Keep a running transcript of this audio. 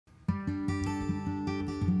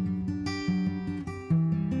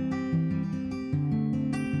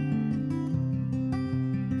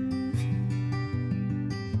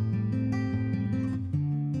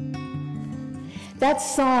That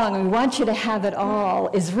song, "We Want You to Have It All,"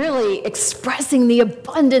 is really expressing the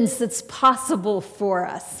abundance that's possible for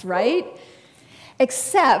us, right?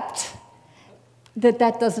 Except that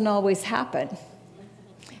that doesn't always happen.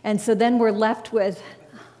 And so then we're left with,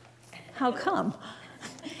 how come?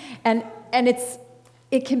 And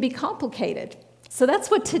it can be complicated. So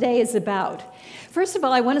that's what today is about. First of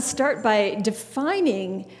all, I want to start by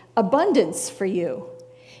defining abundance for you.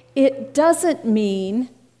 It doesn't mean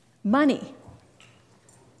money.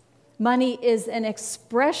 Money is an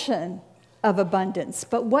expression of abundance,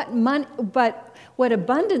 but what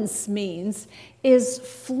abundance means is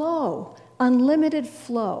flow, unlimited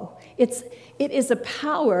flow. It is a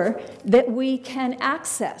power that we can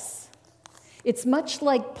access. It's much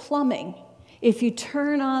like plumbing. If you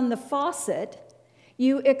turn on the faucet,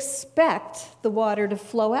 you expect the water to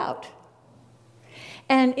flow out.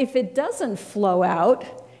 And if it doesn't flow out,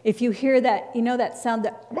 if you hear that, you know that sound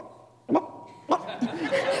that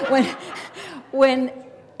when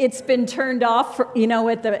it's been turned off,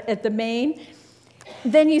 at the main,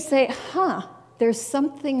 then you say, there's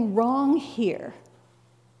something wrong here.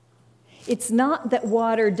 It's not that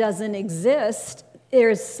water doesn't exist.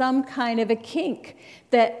 There's some kind of a kink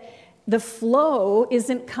that the flow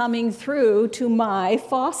isn't coming through to my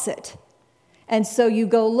faucet. And so you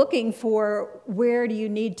go looking for, where do you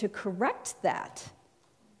need to correct that?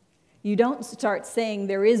 You don't start saying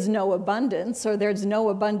there is no abundance or there's no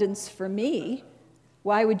abundance for me.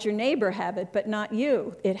 Why would your neighbor have it but not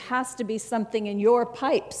you? It has to be something in your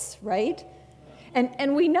pipes, right?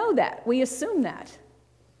 And we know that. We assume that.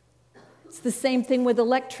 It's the same thing with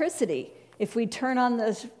electricity. If we turn on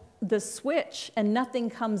the switch and nothing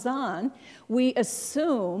comes on, we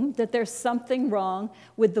assume that there's something wrong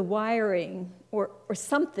with the wiring or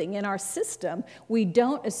something in our system. We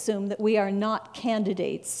don't assume that we are not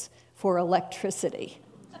candidates for electricity.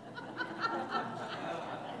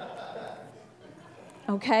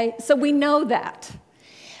 Okay, so we know that.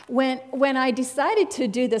 When I decided to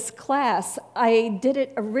do this class, I did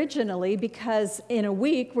it originally because in a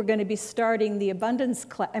week we're going to be starting the abundance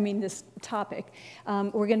class. This topic.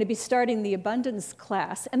 We're going to be starting the abundance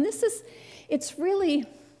class, and it's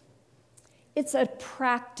a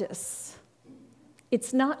practice.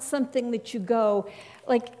 It's not something that you go,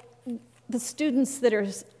 like the students that are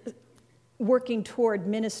working toward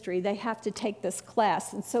ministry, they have to take this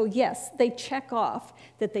class. And so, yes, they check off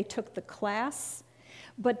that they took the class,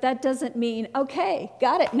 but that doesn't mean, okay,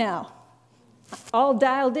 got it now, all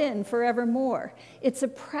dialed in forevermore. It's a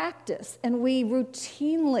practice, and we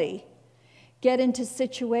routinely get into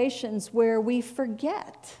situations where we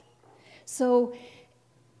forget. So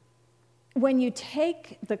when you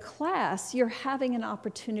take the class, you're having an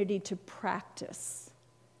opportunity to practice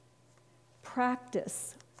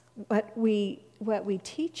what we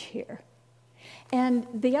teach here. And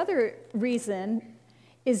the other reason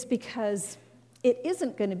is because it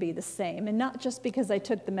isn't going to be the same, and not just because I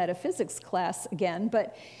took the metaphysics class again,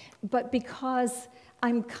 but because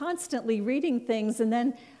I'm constantly reading things, and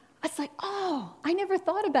then it's like, oh, I never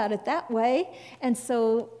thought about it that way. And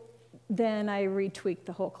so then I retweak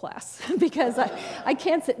the whole class because I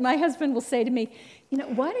can't sit. My husband will say to me,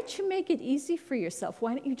 why don't you make it easy for yourself?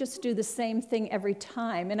 Why don't you just do the same thing every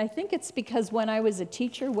time? And I think it's because when I was a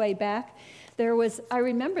teacher way back, I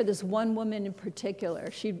remember this one woman in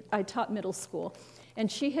particular. I taught middle school,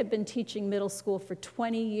 and she had been teaching middle school for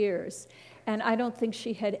 20 years, and I don't think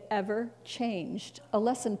she had ever changed a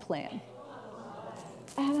lesson plan.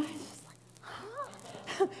 And I was like,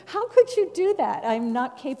 how could you do that? I'm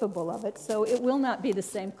not capable of it, so it will not be the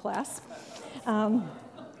same class.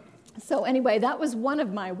 So anyway, that was one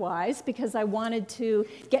of my whys, because I wanted to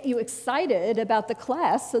get you excited about the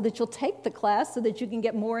class so that you'll take the class so that you can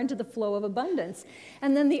get more into the flow of abundance.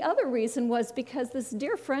 And then the other reason was because this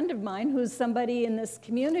dear friend of mine, who's somebody in this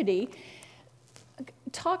community,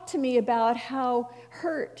 talked to me about how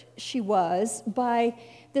hurt she was by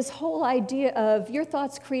this whole idea of your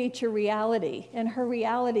thoughts create your reality, and her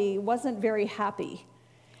reality wasn't very happy.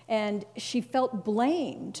 And she felt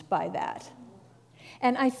blamed by that.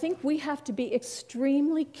 And I think we have to be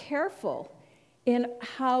extremely careful in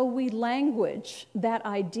how we language that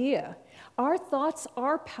idea. Our thoughts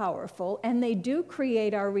are powerful, and they do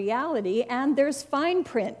create our reality, and there's fine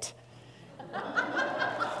print.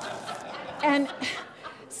 And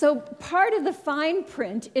so part of the fine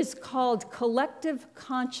print is called collective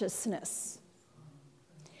consciousness.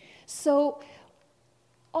 So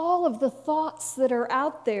all of the thoughts that are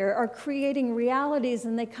out there are creating realities,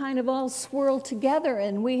 and they kind of all swirl together,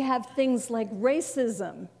 and we have things like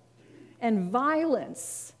racism and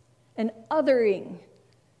violence and othering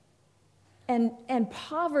and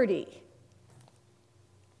poverty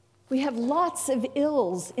We have lots of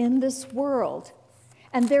ills in this world,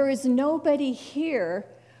 and there is nobody here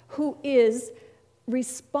who is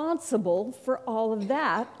responsible for all of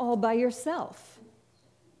that all by yourself.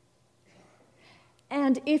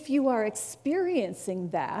 And if you are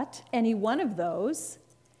experiencing that, any one of those,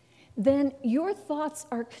 then your thoughts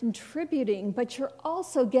are contributing, but you're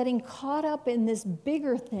also getting caught up in this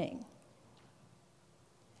bigger thing.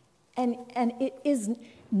 And it is,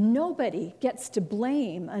 nobody gets to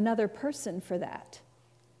blame another person for that.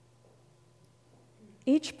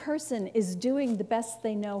 Each person is doing the best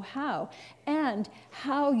they know how. And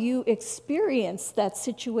how you experience that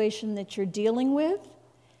situation that you're dealing with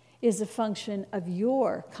is a function of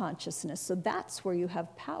your consciousness. So that's where you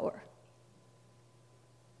have power.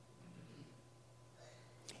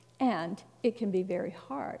 And it can be very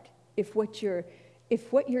hard if what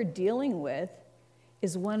you're dealing with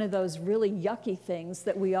is one of those really yucky things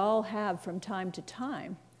that we all have from time to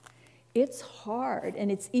time. It's hard,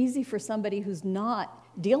 and it's easy for somebody who's not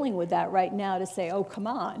dealing with that right now to say, oh, come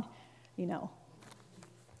on,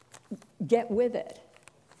 get with it.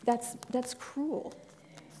 That's cruel.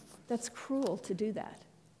 That's cruel to do that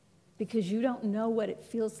because you don't know what it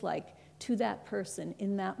feels like to that person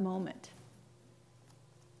in that moment.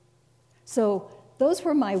 So those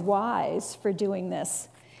were my whys for doing this.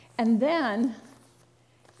 And then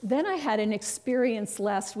I had an experience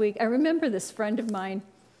last week. I remember this friend of mine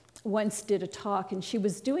once did a talk, and she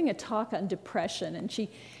was doing a talk on depression, and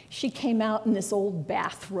she came out in this old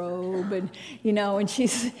bathrobe, and she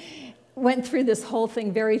went through this whole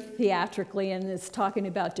thing very theatrically and is talking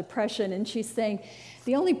about depression, and she's saying,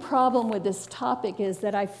 the only problem with this topic is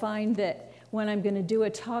that I find that when I'm going to do a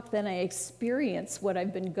talk, then I experience what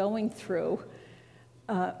I've been going through,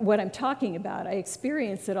 what I'm talking about. I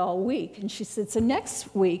experience it all week. And she said, so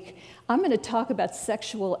next week, I'm going to talk about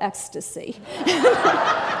sexual ecstasy.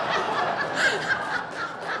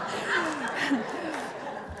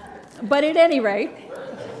 But at any rate,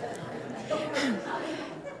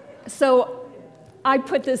 so I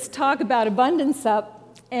put this talk about abundance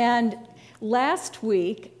up, and last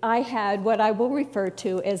week I had what I will refer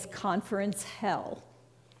to as conference hell.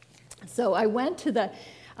 So I went to the,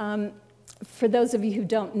 for those of you who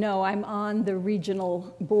don't know, I'm on the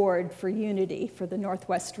regional board for Unity for the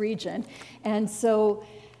Northwest region. And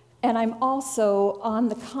I'm also on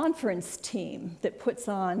the conference team that puts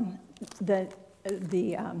on the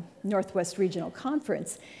Northwest Regional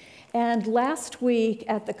Conference. And last week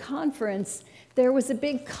at the conference, there was a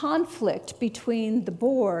big conflict between the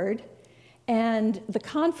board and the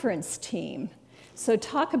conference team. So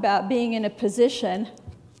talk about being in a position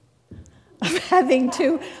of having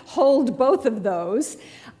to hold both of those,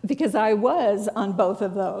 because I was on both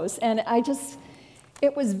of those. And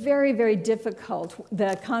it was very, very difficult.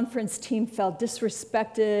 The conference team felt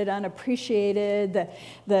disrespected, unappreciated.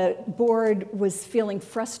 The board was feeling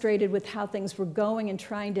frustrated with how things were going and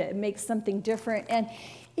trying to make something different. And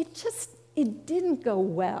it didn't go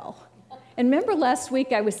well. And remember last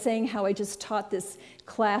week I was saying how I just taught this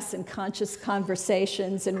class in conscious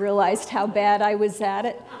conversations and realized how bad I was at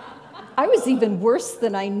it? I was even worse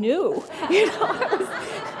than I knew.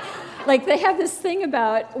 Like they have this thing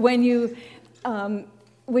about when you,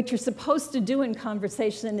 what you're supposed to do in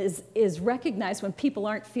conversation is recognize when people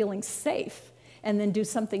aren't feeling safe and then do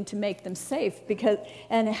something to make them safe.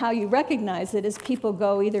 And how you recognize it is people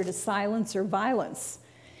go either to silence or violence.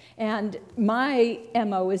 And my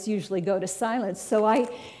MO is usually go to silence. So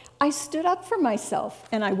I stood up for myself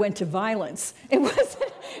and I went to violence. It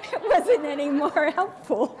wasn't any more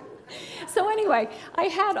helpful. So anyway, I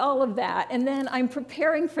had all of that, and then I'm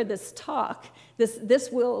preparing for this talk. This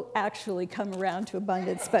will actually come around to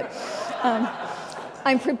abundance, but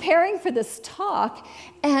I'm preparing for this talk,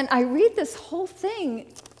 and I read this whole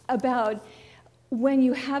thing about when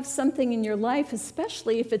you have something in your life,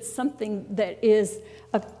 especially if it's something that is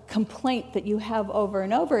a complaint that you have over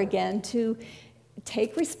and over again, to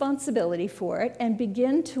take responsibility for it and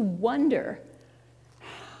begin to wonder,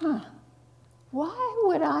 why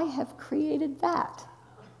would I have created that?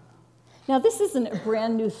 Now, this isn't a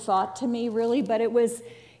brand new thought to me, really, but it was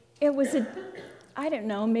I don't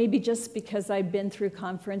know, maybe just because I've been through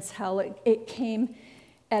conference hell, it came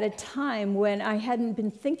at a time when I hadn't been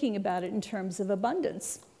thinking about it in terms of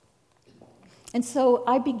abundance. And so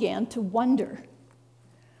I began to wonder,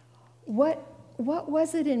 what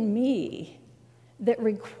was it in me that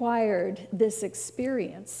required this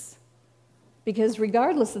experience? Because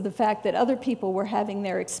regardless of the fact that other people were having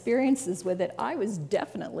their experiences with it, I was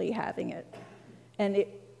definitely having it. And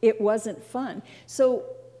it wasn't fun. So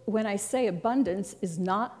when I say abundance is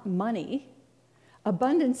not money,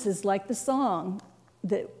 abundance is like the song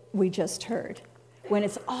that we just heard, when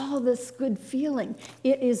it's all this good feeling,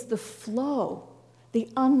 it is the flow, the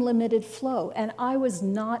unlimited flow. And I was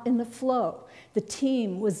not in the flow. The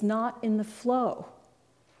team was not in the flow.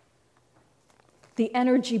 The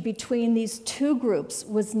energy between these two groups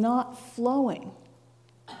was not flowing.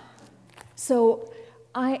 So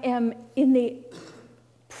I am in the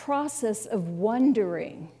process of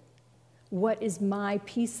wondering, what is my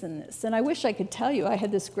piece in this? And I wish I could tell you I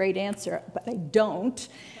had this great answer, but I don't.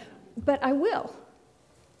 But I will.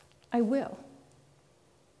 I will.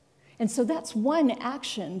 And so that's one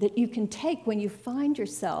action that you can take when you find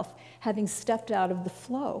yourself having stepped out of the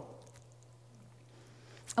flow.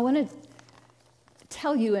 I want to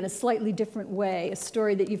tell you in a slightly different way a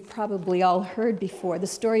story that you've probably all heard before, the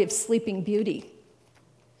story of Sleeping Beauty.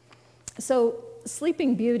 So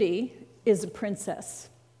Sleeping Beauty is a princess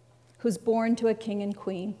who's born to a king and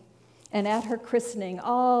queen. And at her christening,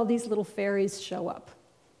 all these little fairies show up,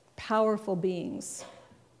 powerful beings.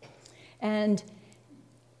 And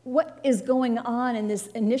what is going on in this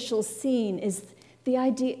initial scene is the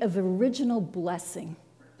idea of original blessing.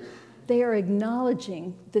 They are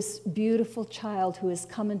acknowledging this beautiful child who has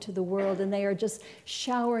come into the world, and they are just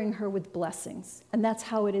showering her with blessings. And that's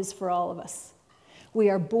how it is for all of us. We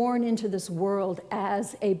are born into this world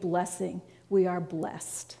as a blessing. We are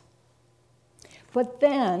blessed. But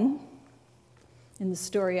then, in the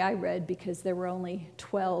story I read, because there were only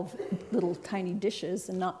 12 little tiny dishes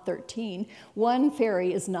and not 13, one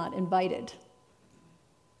fairy is not invited.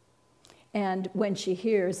 And when she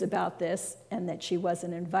hears about this and that she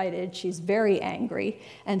wasn't invited, she's very angry.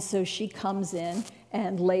 And so she comes in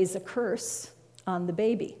and lays a curse on the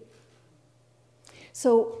baby.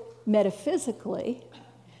 So metaphysically,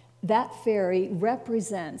 that fairy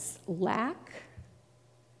represents lack,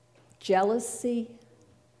 jealousy,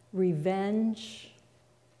 revenge,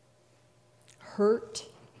 hurt.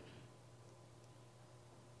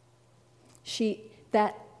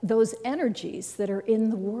 Those energies that are in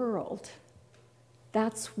the world,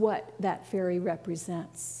 that's what that fairy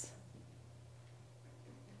represents.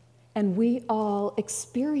 And we all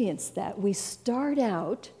experience that. We start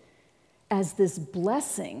out as this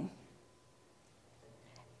blessing,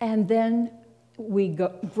 and then we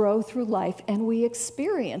grow through life and we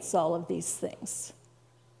experience all of these things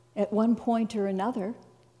at one point or another,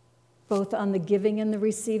 both on the giving and the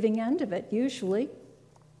receiving end of it, usually.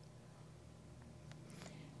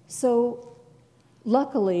 So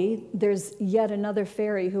luckily, there's yet another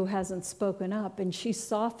fairy who hasn't spoken up, and she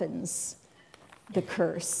softens the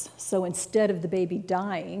curse. So instead of the baby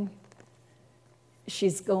dying,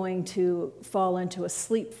 she's going to fall into a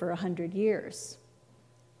sleep for 100 years.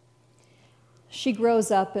 She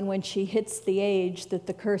grows up, and when she hits the age that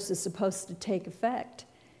the curse is supposed to take effect,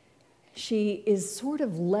 she is sort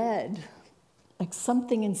of led, like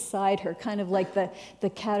something inside her, kind of like the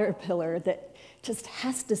caterpillar that just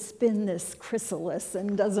has to spin this chrysalis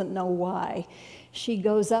and doesn't know why. She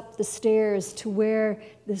goes up the stairs to where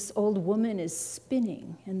this old woman is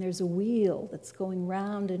spinning, and there's a wheel that's going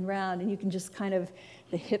round and round, and you can just kind of,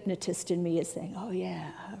 the hypnotist in me is saying, oh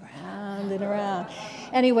yeah, around and around.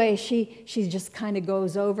 Anyway, she just kind of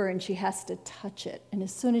goes over and she has to touch it, and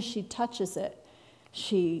as soon as she touches it,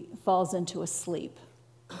 she falls into a sleep.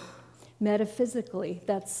 Metaphysically,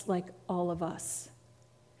 that's like all of us.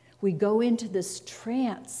 We go into this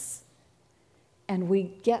trance and we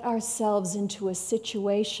get ourselves into a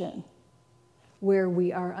situation where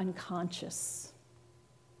we are unconscious.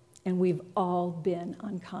 And we've all been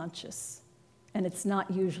unconscious. And it's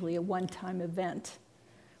not usually a one-time event.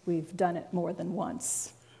 We've done it more than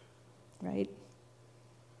once, right?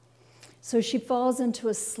 So she falls into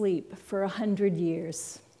a sleep for 100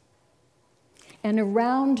 years. And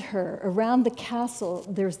around her, around the castle,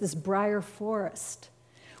 there's this briar forest,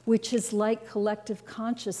 which is like collective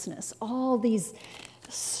consciousness, all these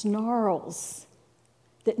snarls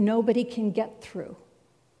that nobody can get through.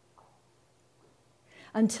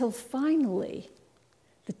 Until finally,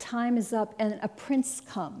 the time is up and a prince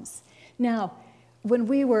comes. Now, when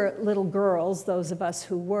we were little girls, those of us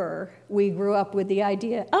who were, we grew up with the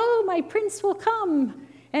idea, oh, my prince will come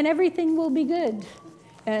and everything will be good.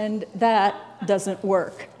 And that doesn't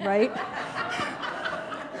work, right?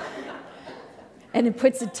 And it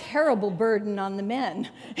puts a terrible burden on the men.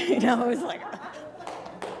 You know, it's like...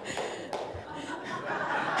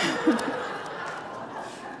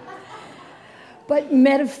 But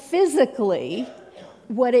metaphysically,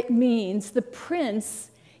 what it means, the prince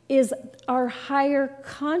is our higher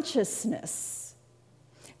consciousness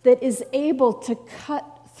that is able to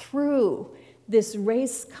cut through this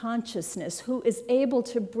race consciousness, who is able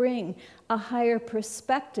to bring a higher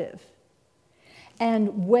perspective.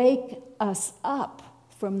 and wake us up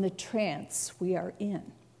from the trance we are in.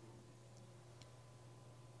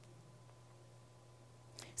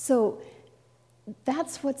 So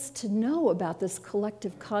that's what's to know about this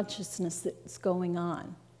collective consciousness that's going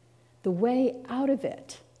on. The way out of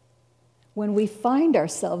it, when we find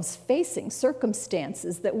ourselves facing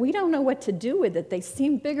circumstances that we don't know what to do with it, they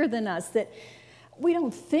seem bigger than us, that we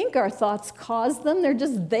don't think our thoughts caused them, they're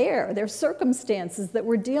just there. They're circumstances that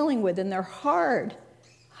we're dealing with, and they're hard.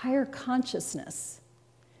 Higher consciousness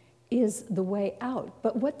is the way out.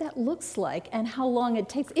 But what that looks like and how long it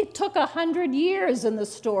takes, it took 100 years in the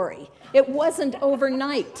story. It wasn't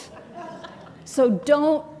overnight. So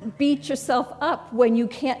don't beat yourself up when you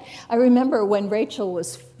can't. I remember when Rachel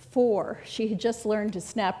was 4, she had just learned to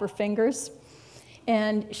snap her fingers.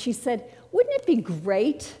 And she said, wouldn't it be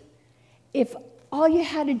great if all you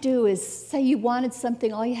had to do is, say you wanted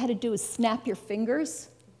something, all you had to do is snap your fingers?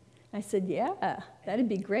 I said, yeah, that'd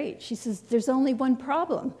be great. She says, there's only one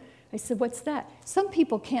problem. I said, what's that? Some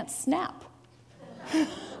people can't snap.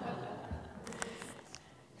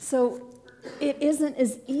 So it isn't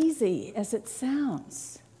as easy as it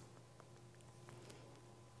sounds.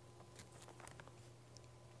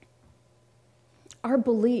 Our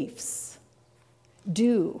beliefs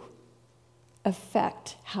do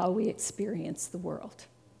affect how we experience the world.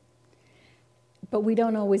 But we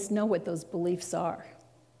don't always know what those beliefs are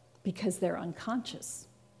because they're unconscious.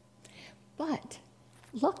 But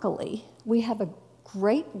luckily, we have a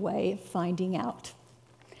great way of finding out.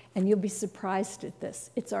 And you'll be surprised at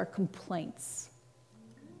this. It's our complaints.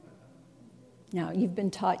 Now, you've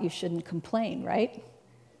been taught you shouldn't complain, right?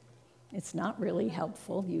 It's not really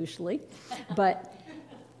helpful, usually. But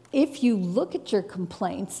if you look at your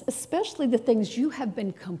complaints, especially the things you have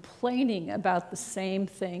been complaining about the same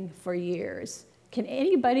thing for years, can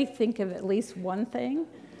anybody think of at least one thing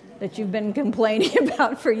that you've been complaining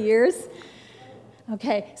about for years?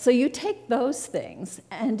 Okay, so you take those things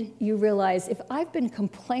and you realize, if I've been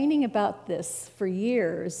complaining about this for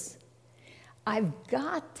years, I've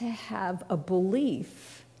got to have a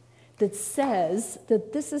belief that says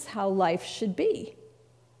that this is how life should be.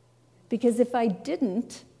 Because if I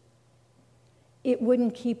didn't, it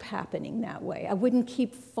wouldn't keep happening that way. I wouldn't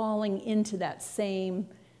keep falling into that same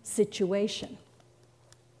situation.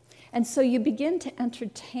 And so you begin to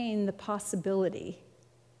entertain the possibility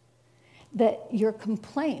that your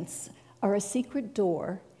complaints are a secret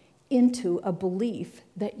door into a belief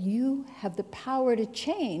that you have the power to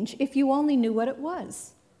change if you only knew what it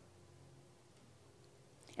was.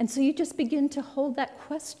 And so you just begin to hold that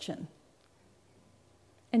question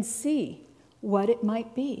and see what it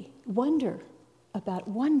might be. Wonder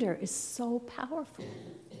is so powerful.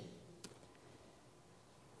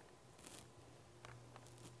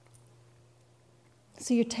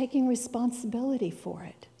 So you're taking responsibility for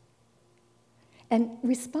it. And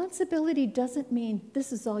responsibility doesn't mean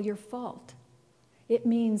this is all your fault. It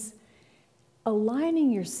means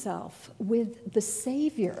aligning yourself with the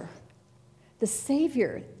Savior,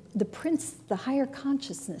 the Prince, the higher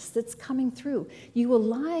consciousness that's coming through. You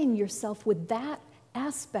align yourself with that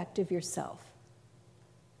aspect of yourself.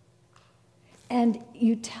 And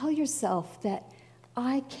you tell yourself that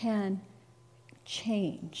I can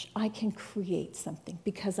change, I can create something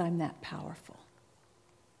because I'm that powerful.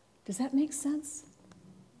 Does that make sense?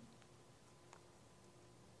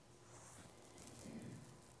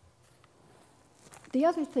 The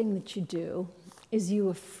other thing that you do is you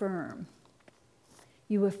affirm.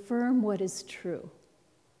 You affirm what is true.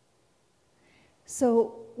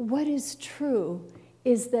 So what is true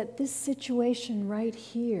is that this situation right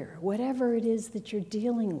here, whatever it is that you're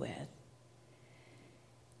dealing with,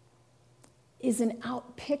 is an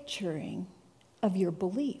outpicturing of your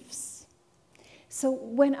beliefs. So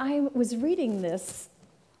when I was reading this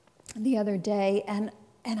the other day, and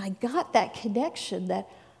I got that connection that,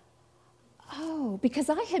 oh, because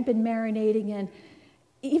I had been marinating in,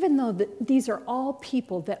 even though these are all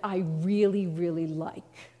people that I really, really like.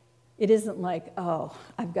 It isn't like, oh,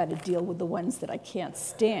 I've got to deal with the ones that I can't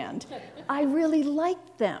stand. I really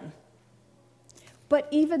like them. But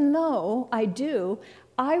even though I do,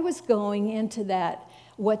 I was going into that,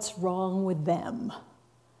 what's wrong with them?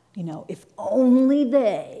 You know, if only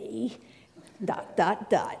they, ...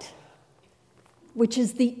 which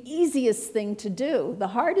is the easiest thing to do. The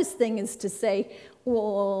hardest thing is to say,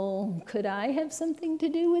 well, could I have something to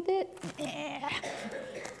do with it?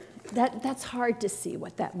 That's hard to see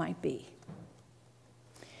what that might be.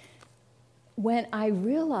 When I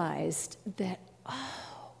realized that,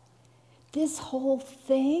 oh, this whole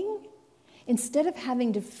thing, instead of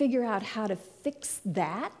having to figure out how to fix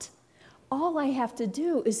that, all I have to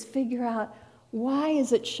do is figure out Why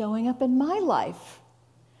is it showing up in my life?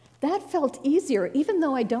 That felt easier, even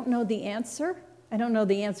though I don't know the answer. I don't know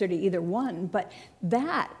the answer to either one, but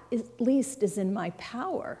that at least is in my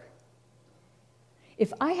power.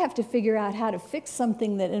 If I have to figure out how to fix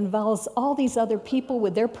something that involves all these other people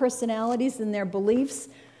with their personalities and their beliefs,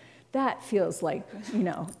 that feels like,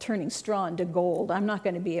 turning straw into gold. I'm not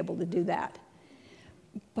going to be able to do that.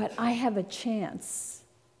 But I have a chance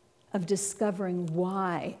of discovering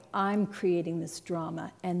why I'm creating this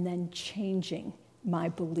drama and then changing my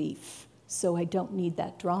belief so I don't need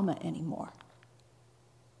that drama anymore.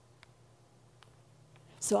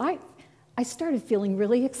 So I started feeling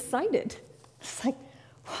really excited. It's like,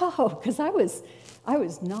 whoa, because I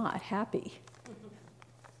was not happy.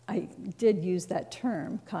 I did use that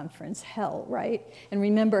term, conference, hell, right? And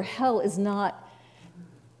remember, hell is not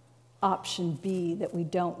option B that we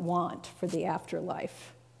don't want for the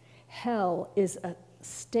afterlife. Hell is a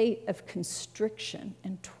state of constriction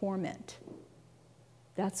and torment.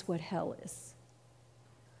 That's what hell is,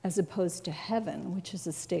 as opposed to heaven, which is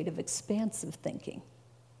a state of expansive thinking.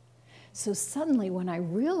 So suddenly, when I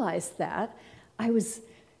realized that, I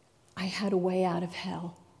had a way out of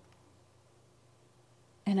hell.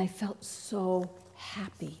 And I felt so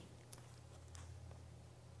happy.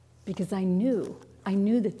 Because I knew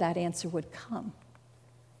that answer would come.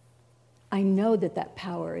 I know that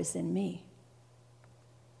power is in me.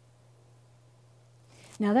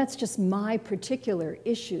 Now, that's just my particular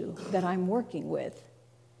issue that I'm working with.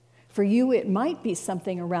 For you, it might be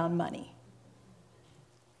something around money.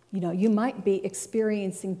 You might be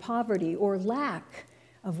experiencing poverty or lack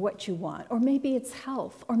of what you want, or maybe it's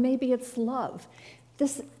health, or maybe it's love.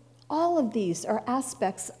 All of these are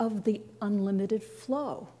aspects of the unlimited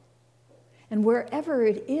flow. And wherever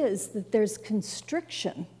it is that there's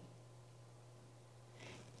constriction,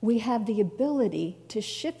 we have the ability to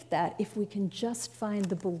shift that if we can just find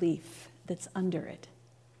the belief that's under it.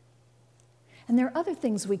 And there are other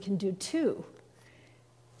things we can do too.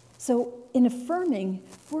 So in affirming,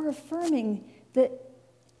 we're affirming that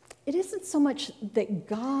it isn't so much that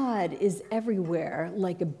God is everywhere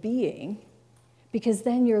like a being, because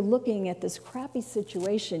then you're looking at this crappy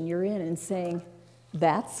situation you're in and saying,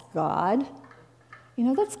 that's God.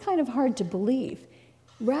 That's kind of hard to believe.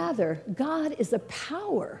 Rather, God is a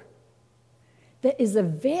power that is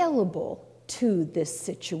available to this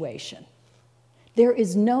situation. There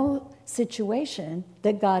is no situation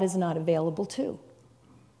that God is not available to.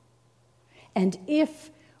 And if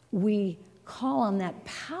we call on that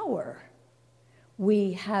power,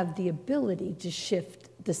 we have the ability to shift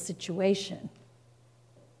the situation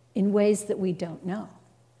in ways that we don't know.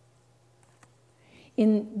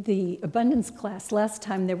 In the abundance class last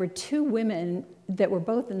time, there were two women that were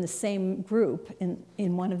both in the same group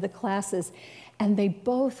in one of the classes, and they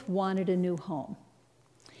both wanted a new home.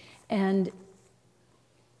 And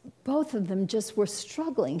both of them just were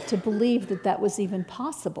struggling to believe that was even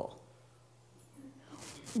possible.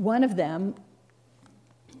 One of them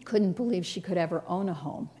couldn't believe she could ever own a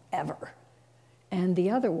home, ever. And the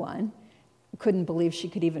other one couldn't believe she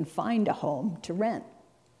could even find a home to rent.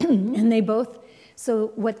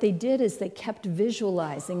 So what they did is they kept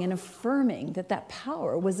visualizing and affirming that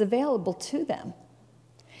power was available to them.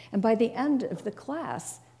 And by the end of the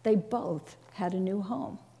class, they both had a new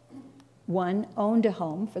home. One owned a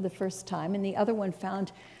home for the first time, and the other one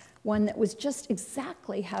found one that was just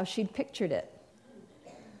exactly how she'd pictured it.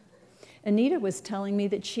 Anita was telling me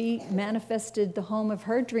that she manifested the home of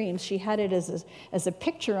her dreams. She had it as a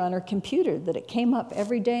picture on her computer, that it came up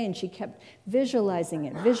every day, and she kept visualizing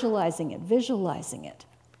it, visualizing it, visualizing it.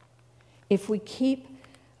 If we keep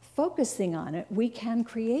focusing on it, we can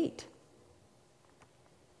create.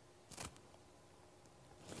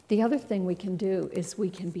 The other thing we can do is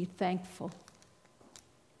we can be thankful.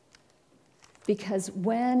 Because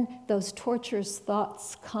when those torturous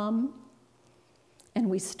thoughts come, and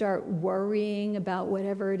we start worrying about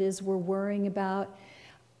whatever it is we're worrying about,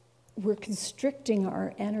 we're constricting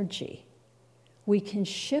our energy. We can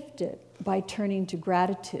shift it by turning to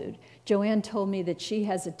gratitude. Joanne told me that she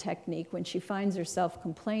has a technique when she finds herself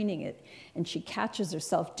complaining it and she catches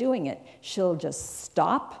herself doing it, she'll just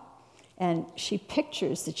stop and she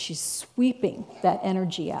pictures that she's sweeping that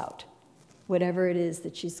energy out, whatever it is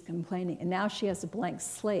that she's complaining. And now she has a blank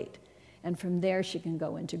slate, and from there she can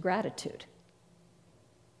go into gratitude.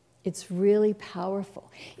 It's really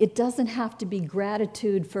powerful. It doesn't have to be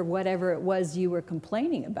gratitude for whatever it was you were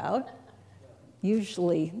complaining about.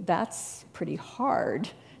 Usually that's pretty hard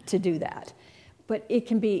to do that. But it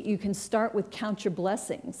can be, you can start with count your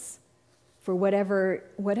blessings for whatever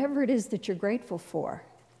it is that you're grateful for.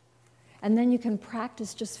 And then you can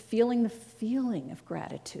practice just feeling the feeling of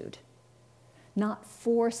gratitude. Not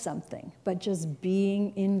for something, but just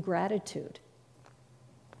being in gratitude.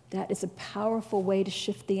 That is a powerful way to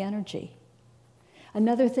shift the energy.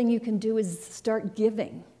 Another thing you can do is start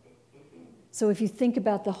giving. So if you think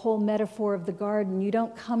about the whole metaphor of the garden, you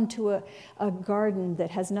don't come to a garden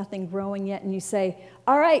that has nothing growing yet and you say,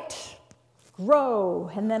 all right,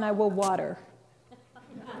 grow, and then I will water.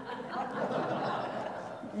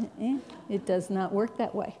 It does not work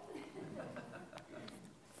that way.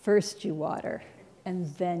 First you water,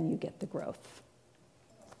 and then you get the growth.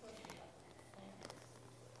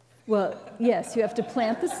 Well, yes, you have to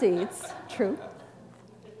plant the seeds, true.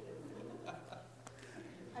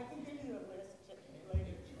 I can give you a list later.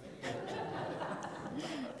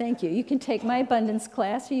 Thank you. You can take my abundance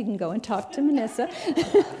class, or you can go and talk to Manissa.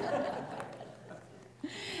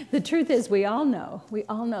 The truth is, we all know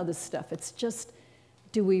this stuff. It's just,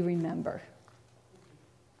 do we remember?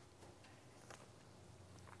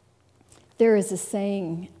 There is a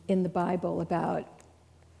saying in the Bible about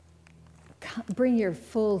bring your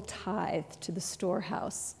full tithe to the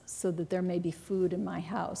storehouse so that there may be food in my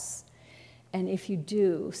house. And if you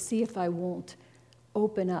do, see if I won't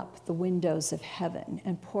open up the windows of heaven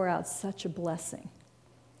and pour out such a blessing.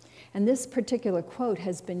 And this particular quote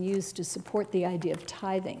has been used to support the idea of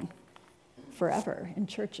tithing forever in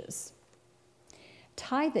churches.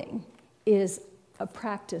 Tithing is a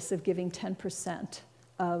practice of giving 10%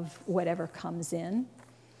 of whatever comes in.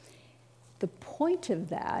 The point of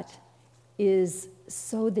that is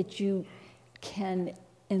so that you can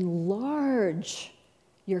enlarge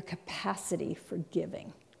your capacity for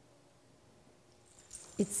giving.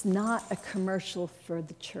 It's not a commercial for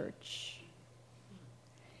the church.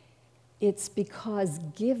 It's because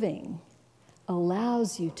giving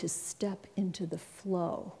allows you to step into the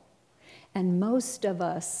flow. And most of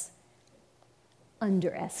us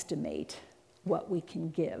underestimate what we can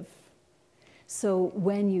give. So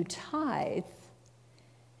when you tithe,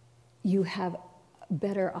 you have a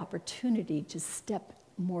better opportunity to step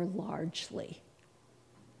more largely.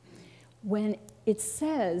 When it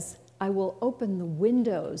says, I will open the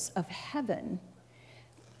windows of heaven,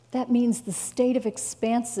 that means the state of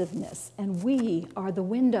expansiveness, and we are the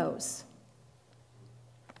windows.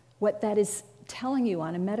 What that is telling you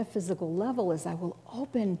on a metaphysical level is I will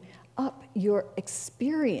open up your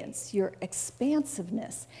experience, your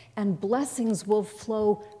expansiveness, and blessings will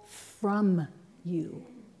flow from you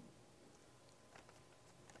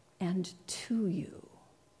and to you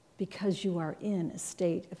because you are in a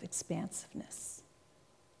state of expansiveness.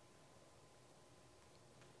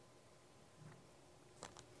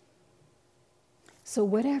 So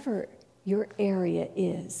whatever your area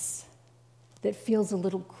is that feels a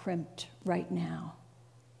little crimped right now,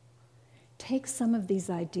 take some of these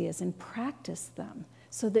ideas and practice them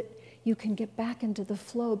so that you can get back into the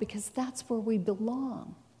flow, because that's where we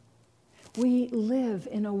belong. We live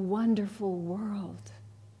in a wonderful world.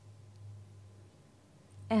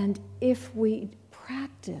 And if we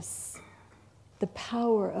practice the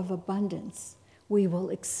power of abundance, we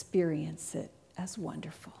will experience it as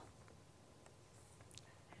wonderful.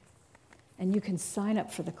 And you can sign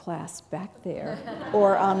up for the class back there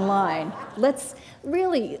or online. Let's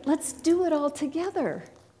do it all together.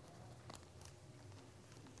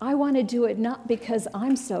 I want to do it not because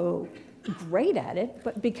I'm so great at it,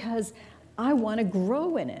 but because I want to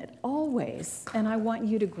grow in it always, and I want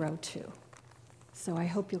you to grow too. So I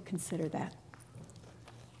hope you'll consider that.